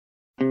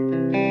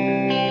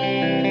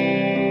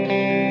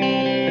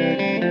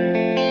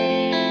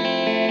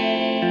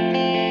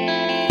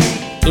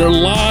There are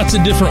lots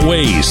of different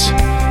ways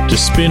to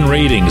spin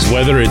ratings,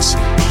 whether it's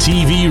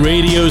TV,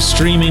 radio,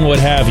 streaming, what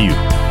have you.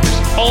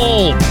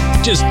 All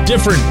just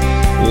different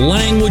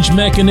language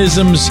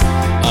mechanisms,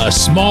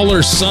 smaller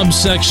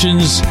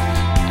subsections,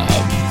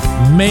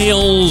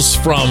 males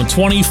from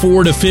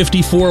 24 to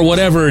 54,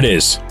 whatever it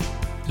is.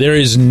 There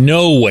is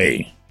no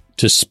way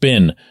to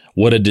spin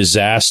what a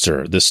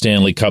disaster the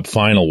Stanley Cup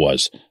final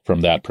was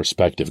from that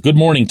perspective. Good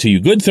morning to you.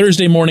 Good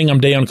Thursday morning.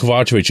 I'm Dejan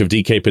Kovacevic of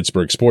DK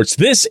Pittsburgh Sports.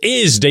 This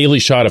is Daily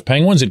Shot of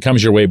Penguins. It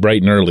comes your way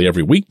bright and early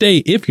every weekday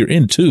if you're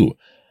into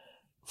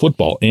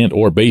football and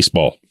or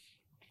baseball.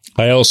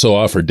 I also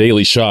offer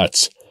daily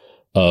shots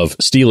of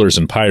Steelers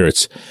and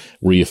Pirates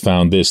where you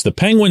found this. The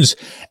Penguins,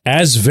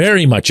 as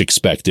very much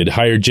expected,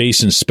 hired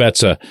Jason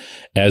Spezza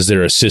as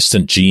their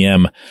assistant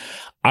GM.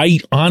 I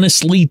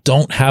honestly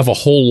don't have a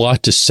whole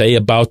lot to say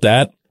about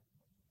that.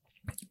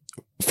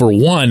 For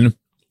one,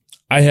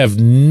 I have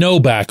no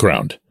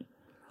background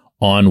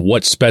on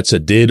what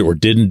Spezza did or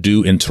didn't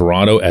do in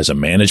Toronto as a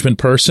management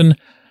person.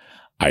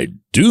 I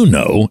do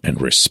know and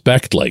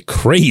respect like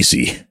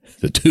crazy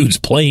the dude's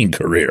playing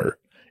career.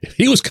 If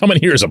he was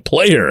coming here as a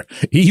player,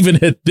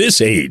 even at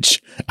this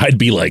age, I'd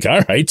be like,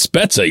 all right,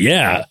 Spezza,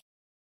 yeah.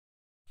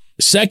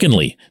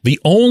 Secondly, the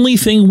only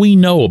thing we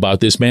know about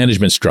this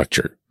management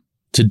structure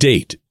to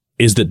date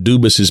is that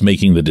Dubas is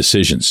making the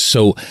decisions.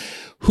 So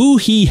who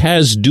he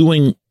has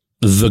doing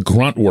the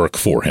grunt work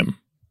for him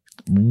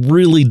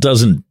really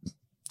doesn't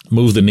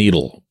move the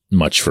needle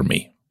much for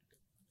me.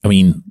 I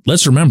mean,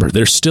 let's remember,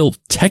 there's still,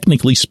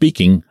 technically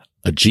speaking,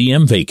 a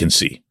GM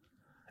vacancy.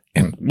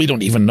 And we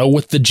don't even know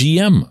what the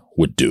GM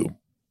would do.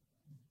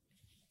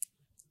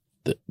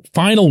 The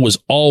final was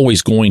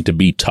always going to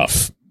be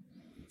tough.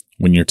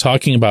 When you're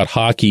talking about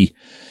hockey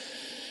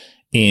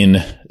in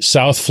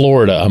South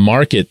Florida, a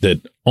market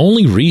that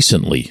only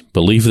recently,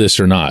 believe this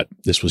or not,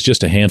 this was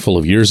just a handful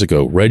of years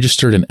ago,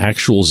 registered an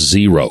actual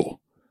 0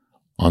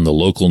 on the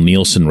local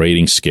Nielsen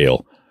rating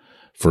scale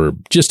for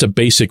just a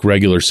basic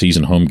regular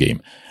season home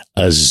game.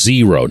 A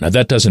 0. Now,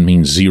 that doesn't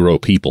mean 0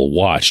 people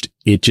watched.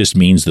 It just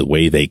means the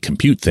way they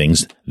compute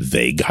things,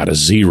 they got a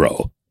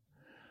 0.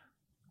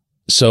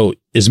 So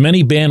as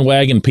many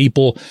bandwagon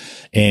people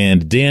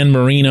and Dan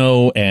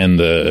Marino and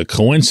the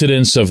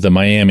coincidence of the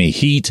Miami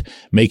Heat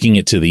making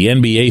it to the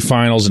NBA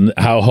Finals and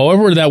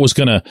however that was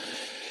going to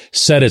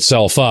set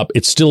itself up,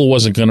 it still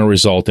wasn't going to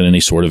result in any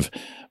sort of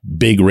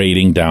big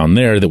rating down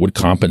there that would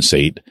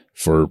compensate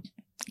for,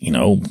 you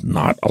know,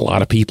 not a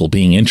lot of people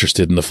being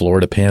interested in the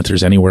Florida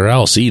Panthers anywhere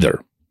else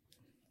either.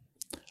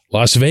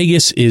 Las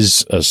Vegas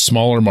is a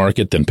smaller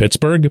market than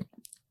Pittsburgh.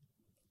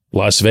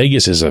 Las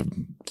Vegas is a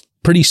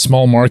pretty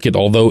small market,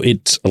 although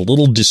it's a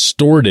little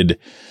distorted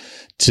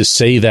to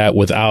say that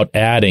without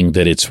adding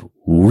that it's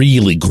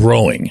really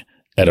growing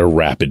at a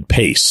rapid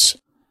pace.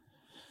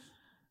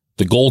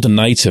 The Golden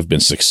Knights have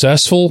been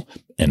successful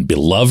and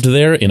beloved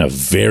there in a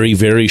very,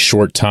 very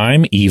short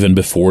time, even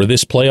before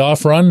this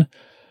playoff run,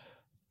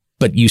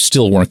 but you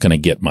still weren't going to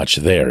get much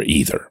there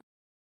either.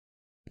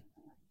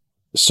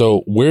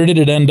 So where did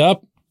it end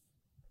up?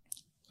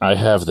 I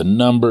have the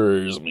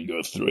numbers. Let me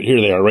go through it.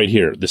 Here they are right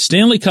here. The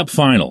Stanley Cup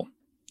Final,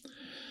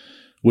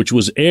 which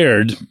was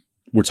aired,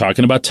 we're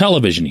talking about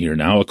television here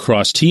now,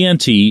 across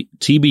TNT,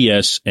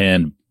 TBS,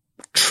 and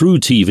True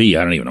TV,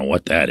 I don't even know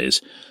what that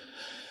is,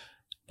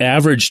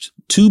 averaged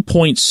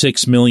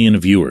 2.6 million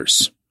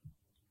viewers.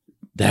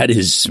 That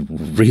is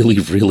really,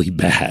 really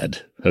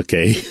bad,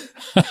 okay?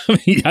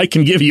 I mean, I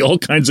can give you all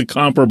kinds of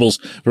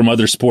comparables from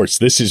other sports.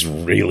 This is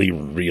really,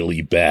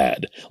 really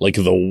bad. Like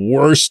the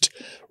worst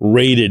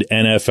rated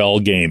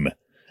NFL game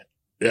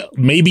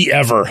maybe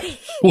ever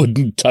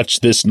wouldn't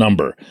touch this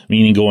number,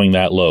 meaning going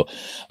that low.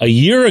 A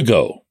year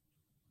ago,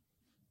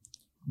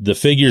 the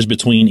figures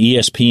between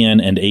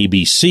ESPN and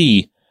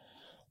ABC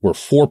were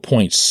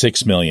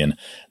 4.6 million.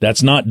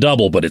 That's not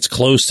double, but it's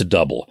close to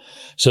double.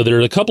 So there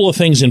are a couple of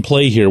things in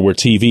play here where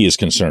TV is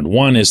concerned.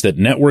 One is that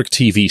network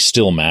TV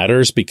still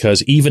matters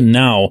because even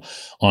now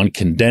on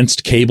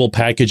condensed cable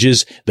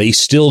packages, they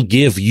still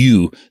give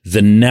you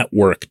the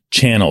network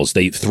channels.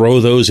 They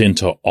throw those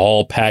into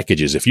all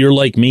packages. If you're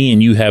like me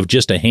and you have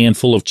just a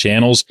handful of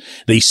channels,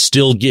 they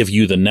still give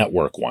you the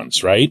network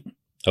ones, right?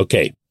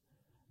 Okay.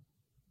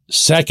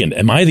 Second,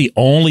 am I the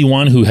only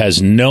one who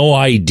has no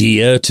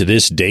idea to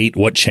this date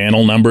what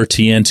channel number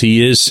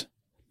TNT is?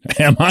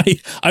 Am I?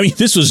 I mean,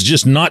 this was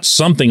just not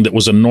something that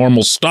was a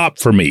normal stop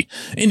for me,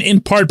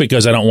 in part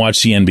because I don't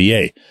watch the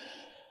NBA.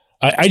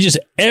 I just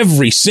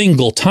every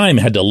single time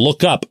had to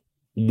look up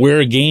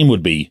where a game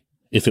would be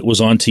if it was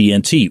on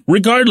TNT,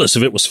 regardless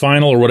if it was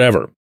final or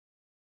whatever.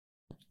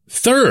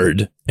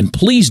 Third, and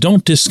please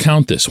don't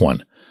discount this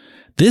one,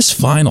 this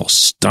final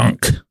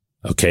stunk.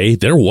 Okay,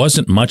 there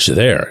wasn't much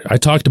there. I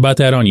talked about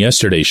that on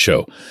yesterday's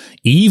show.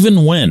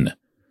 Even when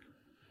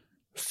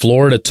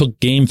Florida took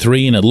Game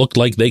 3 and it looked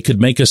like they could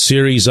make a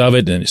series of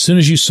it, and as soon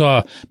as you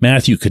saw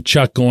Matthew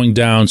Tkachuk going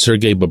down,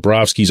 Sergei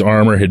Bobrovsky's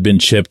armor had been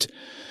chipped,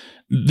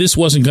 this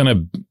wasn't going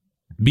to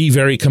be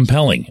very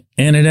compelling.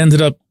 And it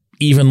ended up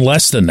even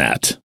less than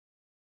that.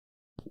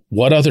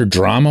 What other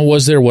drama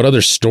was there? What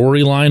other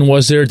storyline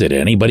was there? Did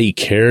anybody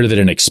care that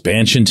an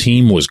expansion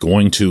team was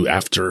going to,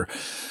 after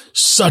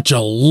such a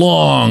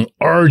long,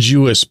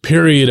 arduous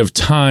period of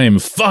time,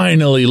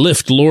 finally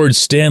lift Lord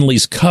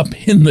Stanley's Cup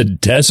in the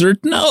desert?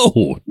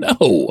 No.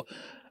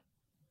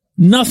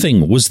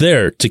 Nothing was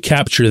there to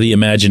capture the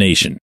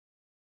imagination.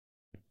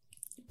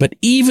 But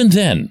even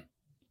then,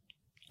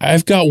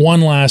 I've got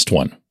one last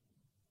one.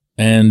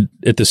 And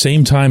at the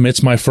same time,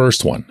 it's my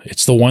first one.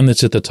 It's the one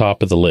that's at the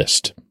top of the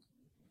list.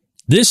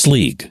 This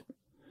league,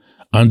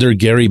 under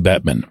Gary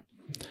Bettman,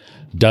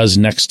 does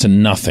next to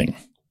nothing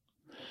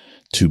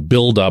to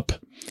build up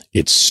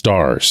its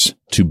stars,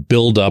 to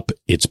build up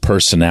its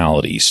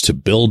personalities, to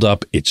build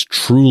up its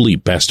truly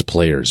best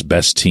players,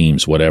 best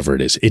teams, whatever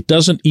it is. It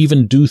doesn't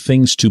even do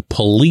things to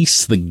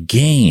police the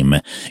game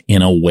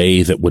in a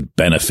way that would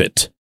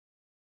benefit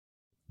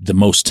the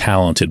most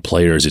talented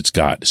players it's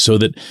got, so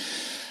that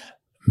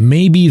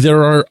maybe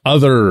there are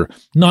other,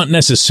 not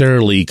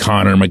necessarily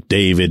Connor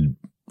McDavid,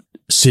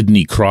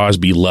 Sidney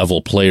Crosby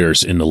level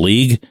players in the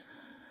league,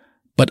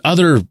 but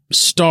other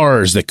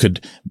stars that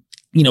could,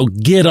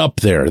 get up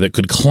there, that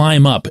could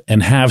climb up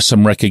and have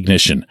some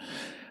recognition.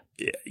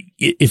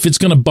 If it's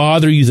going to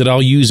bother you that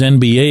I'll use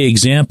NBA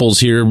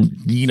examples here,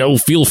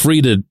 feel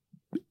free to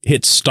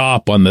hit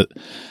stop on the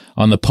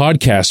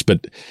podcast,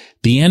 but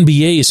the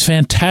NBA is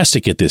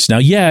fantastic at this. Now,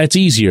 yeah, it's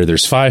easier.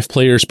 There's 5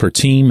 players per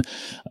team.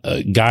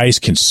 Guys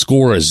can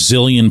score a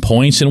zillion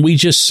points. And we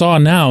just saw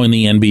now in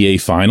the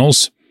NBA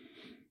finals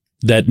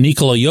that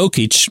Nikola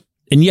Jokic,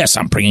 and yes,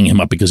 I'm bringing him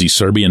up because he's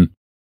Serbian,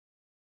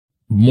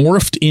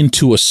 morphed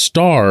into a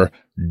star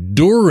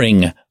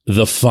during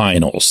the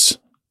finals,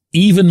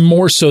 even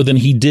more so than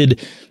he did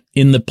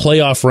in the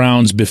playoff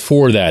rounds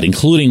before that,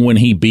 including when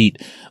he beat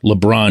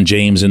LeBron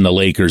James and the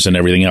Lakers and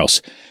everything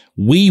else.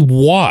 We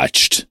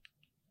watched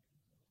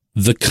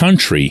the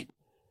country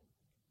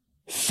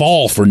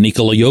fall for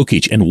Nikola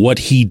Jokic and what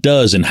he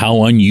does and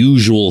how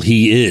unusual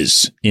he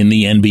is in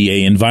the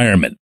NBA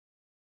environment.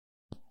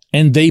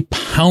 And they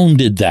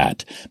pounded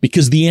that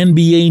because the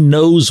NBA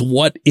knows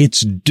what it's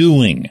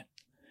doing.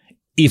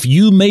 If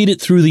you made it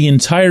through the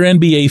entire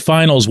NBA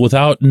finals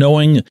without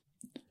knowing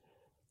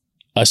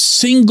a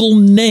single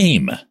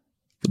name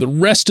for the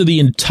rest of the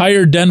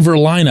entire Denver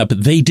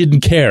lineup, they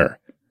didn't care.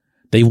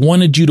 They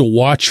wanted you to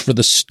watch for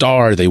the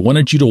star. They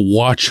wanted you to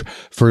watch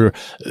for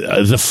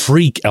the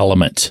freak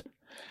element.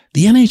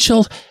 The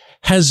NHL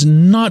has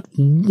not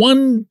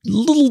one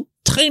little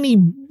tiny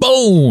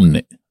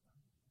bone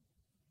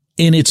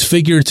in its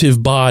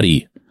figurative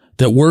body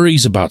that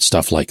worries about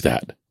stuff like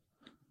that.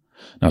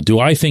 Now, do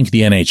I think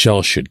the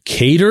NHL should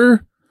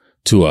cater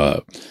to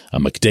a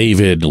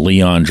McDavid,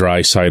 Leon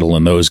Draisaitl,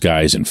 and those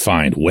guys and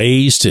find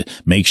ways to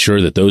make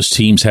sure that those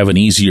teams have an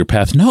easier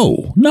path?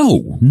 No.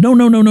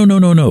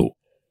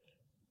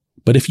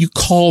 But if you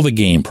call the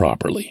game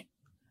properly,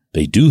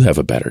 they do have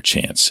a better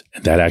chance,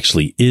 and that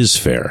actually is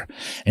fair.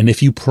 And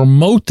if you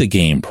promote the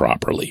game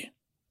properly,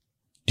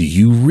 do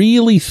you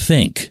really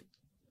think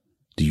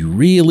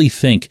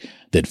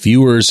that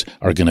viewers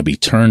are going to be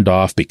turned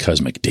off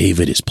because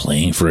McDavid is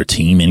playing for a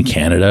team in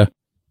Canada?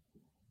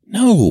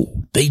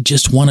 No, they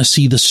just want to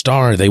see the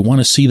star. They want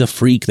to see the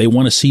freak. They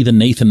want to see the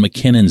Nathan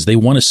McKinnons. They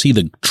want to see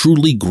the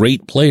truly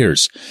great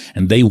players,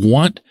 and they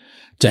want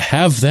to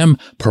have them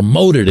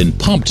promoted and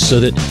pumped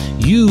so that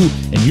you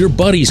and your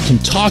buddies can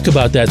talk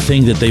about that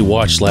thing that they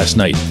watched last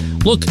night.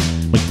 Look,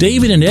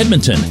 McDavid in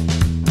Edmonton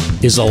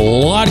is a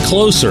lot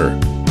closer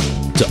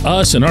to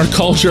us and our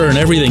culture and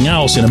everything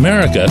else in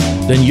America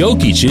than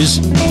Jokic is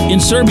in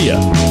Serbia.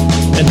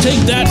 And take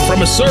that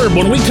from a Serb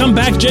when we come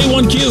back,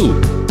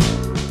 J1Q.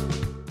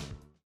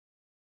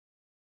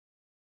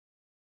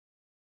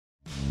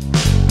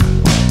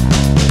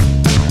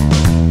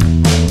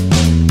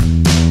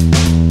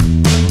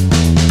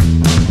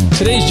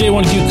 Today's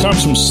J1Q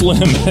comes from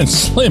Slim, and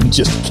Slim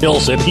just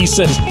kills it. He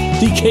says,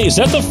 DK, is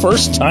that the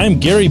first time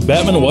Gary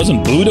Bettman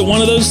wasn't booed at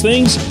one of those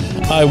things?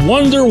 I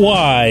wonder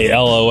why,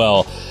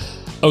 LOL.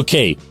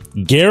 Okay,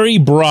 Gary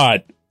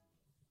brought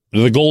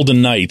the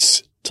Golden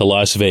Knights to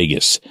Las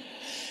Vegas.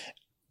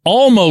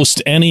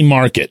 Almost any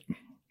market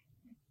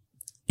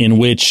in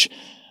which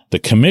the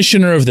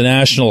commissioner of the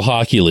National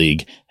Hockey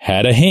League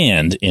had a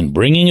hand in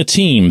bringing a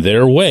team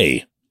their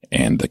way,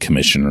 and the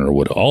commissioner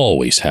would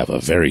always have a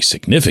very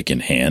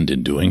significant hand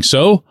in doing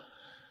so,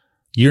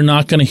 you're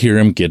not going to hear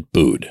him get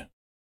booed.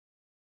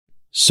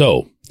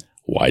 So,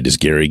 why does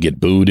Gary get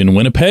booed in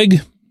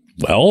Winnipeg?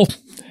 Well,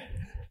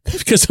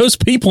 because those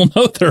people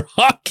know their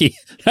hockey.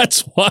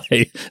 That's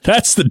why.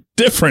 That's the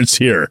difference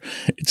here.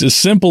 It's as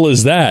simple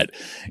as that.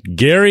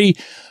 Gary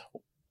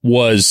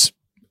was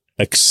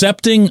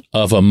accepting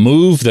of a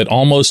move that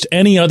almost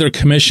any other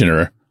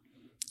commissioner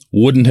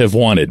wouldn't have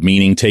wanted,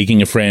 meaning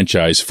taking a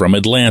franchise from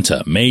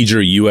Atlanta,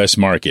 major U.S.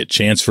 market,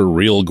 chance for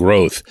real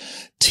growth.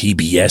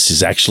 TBS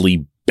is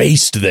actually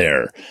based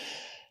there.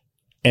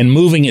 And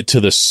moving it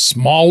to the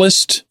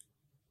smallest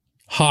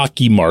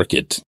hockey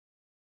market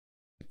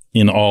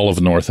in all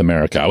of North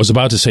America. I was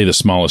about to say the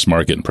smallest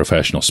market in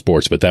professional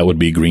sports, but that would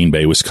be Green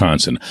Bay,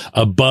 Wisconsin.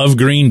 Above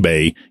Green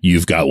Bay,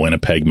 you've got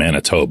Winnipeg,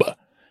 Manitoba.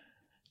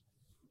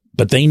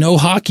 But they know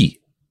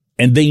hockey,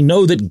 and they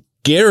know that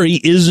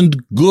Gary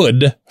isn't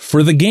good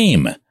for the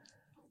game,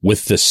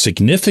 with the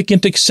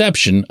significant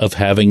exception of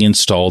having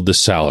installed the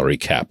salary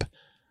cap.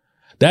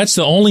 That's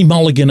the only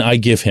mulligan I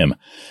give him.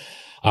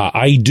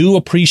 I do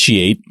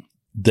appreciate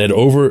that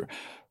over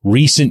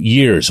recent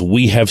years,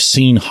 we have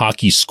seen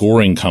hockey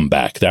scoring come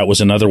back. That was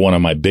another one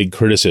of my big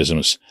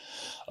criticisms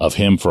of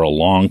him for a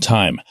long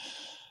time.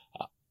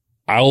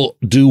 I'll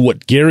do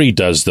what Gary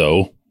does,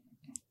 though,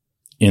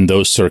 in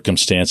those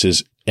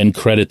circumstances, and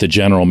credit the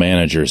general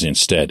managers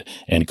instead,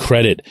 and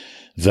credit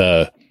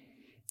the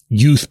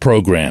youth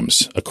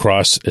programs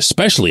across,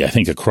 especially I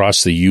think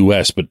across the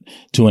U.S., but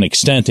to an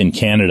extent in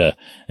Canada.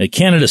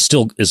 Canada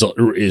still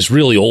is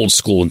really old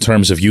school in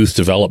terms of youth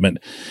development.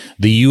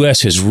 The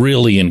U.S. has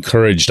really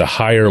encouraged a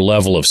higher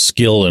level of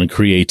skill and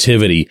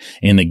creativity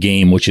in the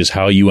game, which is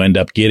how you end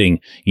up getting,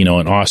 an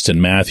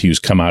Austin Matthews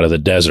come out of the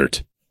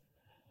desert.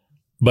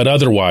 But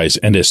otherwise,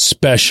 and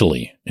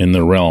especially in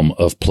the realm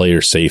of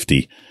player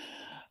safety,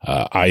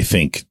 I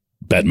think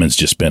Bettman's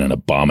just been an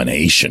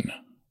abomination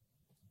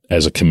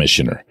as a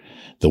commissioner.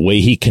 The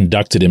way he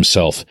conducted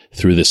himself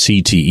through the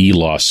CTE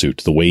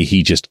lawsuit, the way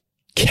he just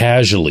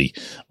casually,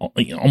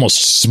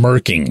 almost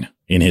smirking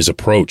in his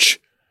approach,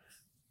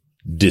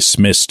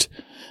 dismissed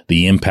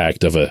the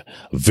impact of a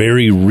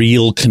very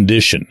real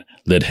condition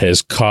that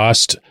has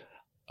cost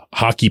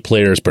hockey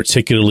players,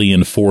 particularly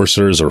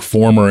enforcers or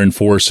former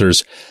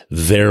enforcers,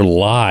 their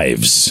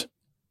lives.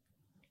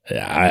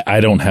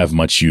 I don't have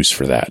much use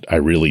for that. I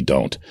really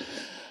don't.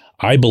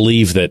 I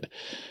believe that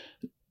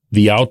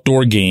the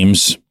outdoor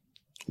games,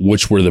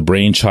 which were the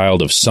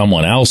brainchild of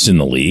someone else in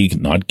the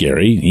league, not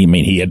Gary.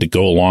 He had to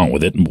go along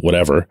with it and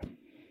whatever,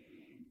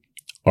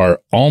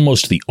 are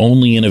almost the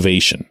only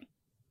innovation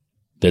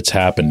that's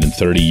happened in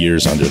 30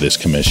 years under this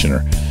commissioner.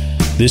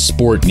 This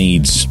sport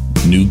needs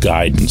new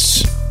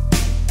guidance,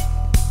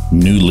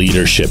 new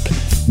leadership,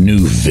 new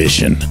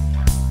vision.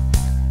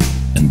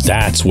 And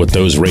that's what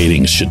those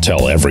ratings should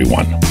tell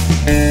everyone.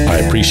 I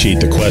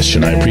appreciate the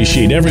question. I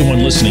appreciate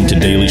everyone listening to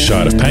Daily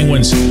Shot of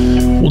Penguins.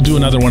 We'll do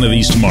another one of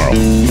these tomorrow.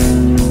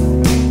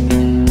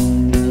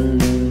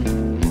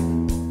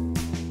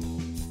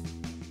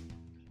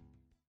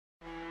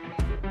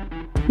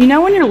 You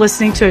know when you're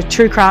listening to a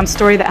true crime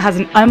story that has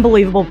an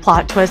unbelievable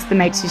plot twist that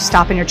makes you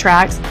stop in your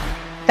tracks?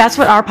 That's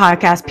what our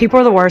podcast, People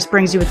Are the Worst,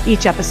 brings you with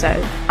each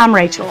episode. I'm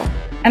Rachel.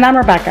 And I'm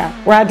Rebecca.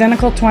 We're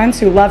identical twins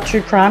who love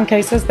true crime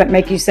cases that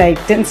make you say,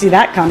 didn't see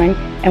that coming,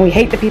 and we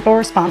hate the people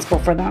responsible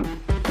for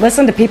them.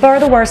 Listen to People Are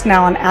the Worst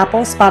now on Apple,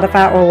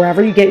 Spotify, or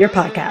wherever you get your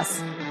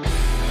podcasts.